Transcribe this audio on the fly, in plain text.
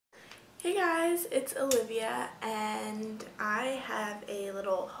Hey guys, it's Olivia and I have a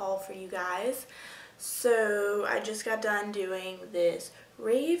little haul for you guys. So I just got done doing this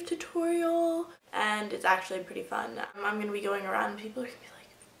rave tutorial and it's actually pretty fun. I'm going to be going around and people are going to be like,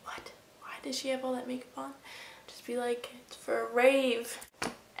 what? Why does she have all that makeup on? Just be like, it's for a rave.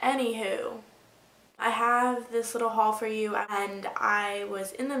 Anywho, I have this little haul for you and I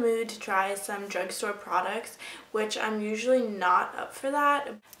was in the mood to try some drugstore products, which I'm usually not up for that,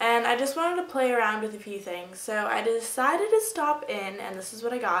 and I just wanted to play around with a few things. So I decided to stop in and this is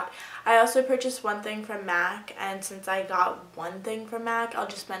what I got. I also purchased one thing from MAC, and since I got one thing from MAC, I'll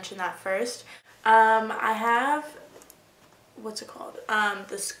just mention that first. I have, what's it called?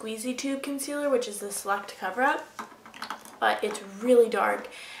 The Squeezy Tube Concealer, which is the Select Cover Up, but it's really dark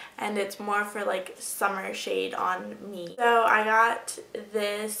and it's more for like summer shade on me. So I got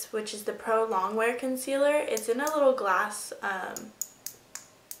this, which is the ProLongwear Concealer. It's in a little glass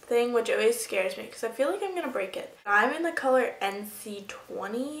thing, which always scares me because I feel like I'm gonna break it. I'm in the color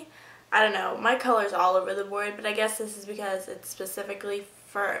NC20. I don't know, my color's all over the board, but I guess this is because it's specifically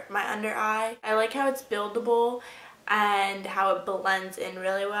for my under eye. I like how it's buildable and how it blends in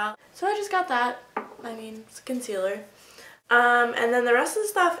really well. So I just got that. I mean, it's a concealer. And then the rest of the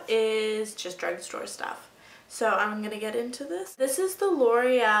stuff is just drugstore stuff. So I'm going to get into this. This is the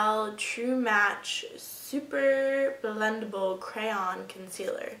L'Oreal True Match Super Blendable Crayon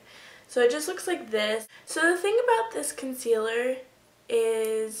Concealer. So it just looks like this. So the thing about this concealer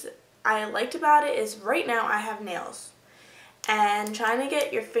is, I liked about it is right now I have nails. And trying to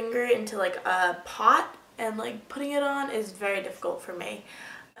get your finger into like a pot and like putting it on is very difficult for me.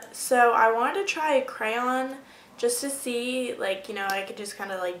 So I wanted to try a crayon just to see, like, you know, I could just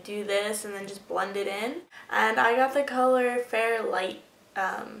kind of like do this and then just blend it in. And I got the color Fair Light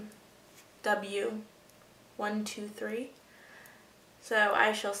W123. So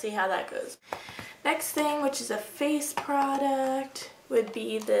I shall see how that goes. Next thing, which is a face product, would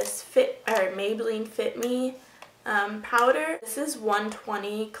be this Maybelline Fit Me Powder. This is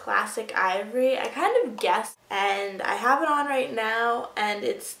 120 Classic Ivory. I kind of guessed, and I have it on right now and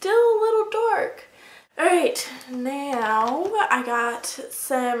it's still a little dark. Alright, now I got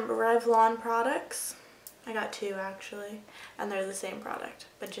some Revlon products. I got two actually, and they're the same product,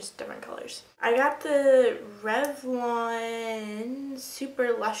 but just different colors. I got the Revlon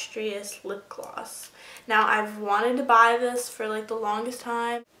Super Lustrous Lip Gloss. Now I've wanted to buy this for like the longest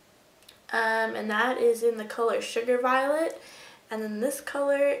time, and that is in the color Sugar Violet, and then this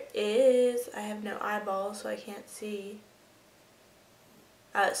color is, I have no eyeballs so I can't see,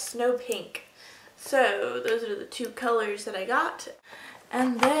 Snow Pink. So those are the two colors that I got.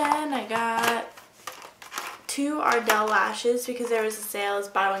 And then I got two Ardell lashes because there was a sale, it's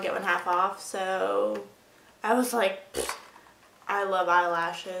buy one get one half off. So I was like, I love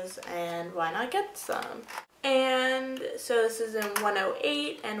eyelashes and why not get some? And so this is in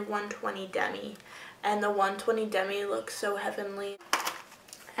 108 and 120 Demi. And the 120 Demi looks so heavenly.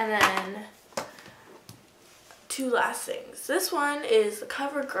 And then two last things. This one is the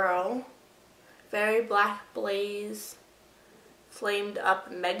Covergirl Very Black Blaze Flamed Up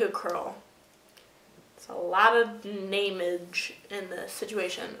Mega Curl. It's a lot of nameage in this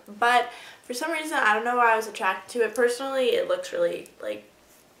situation, but for some reason, I don't know why I was attracted to it. Personally, it looks really, like,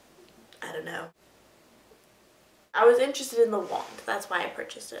 I don't know. I was interested in the wand. That's why I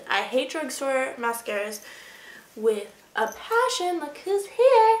purchased it. I hate drugstore mascaras with a passion. Look who's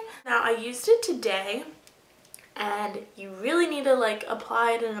here. Now, I used it today. And you really need to like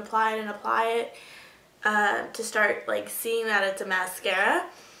apply it and apply it and apply it to start like seeing that it's a mascara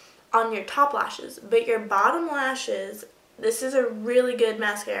on your top lashes. But your bottom lashes, this is a really good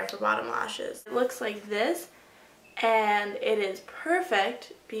mascara for bottom lashes. It looks like this and it is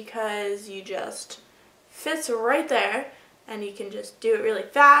perfect because you just fits right there and you can just do it really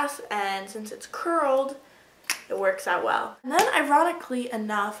fast, and since it's curled, it works out well. And then ironically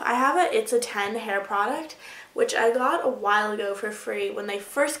enough, I have a It's a 10 hair product, which I got a while ago for free when they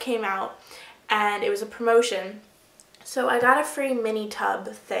first came out, and it was a promotion. So I got a free mini tub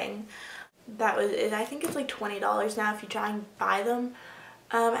thing. That was, I think it's like $20 now if you try and buy them.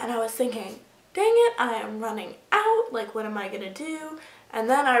 And I was thinking, dang it, I am running out, like what am I gonna do? And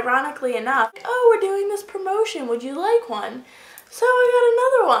then ironically enough, oh, we're doing this promotion, would you like one? So I got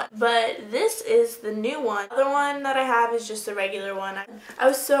another one, but this is the new one. The other one that I have is just the regular one. I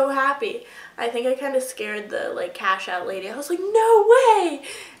was so happy. I think I kind of scared the like cash out lady. I was like, no way!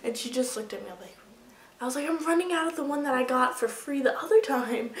 And she just looked at me like, I was like, I'm running out of the one that I got for free the other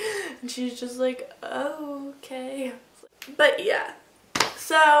time. And she's just like, oh, okay. But yeah,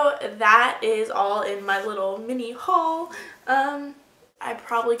 so that is all in my little mini haul. I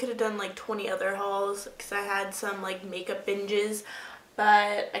probably could have done like 20 other hauls because I had some like makeup binges,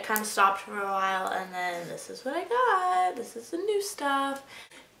 but I kind of stopped for a while, and then this is what I got. This is the new stuff.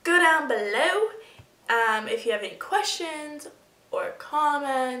 Go down below if you have any questions or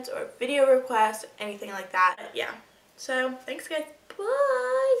comments or video requests, anything like that. But yeah, so thanks guys.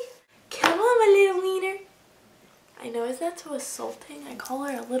 Bye. Come on, my little wiener. I know, is that so assaulting? I call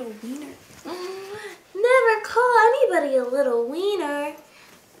her a little wiener. Never call anybody a little wiener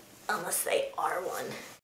unless they are one.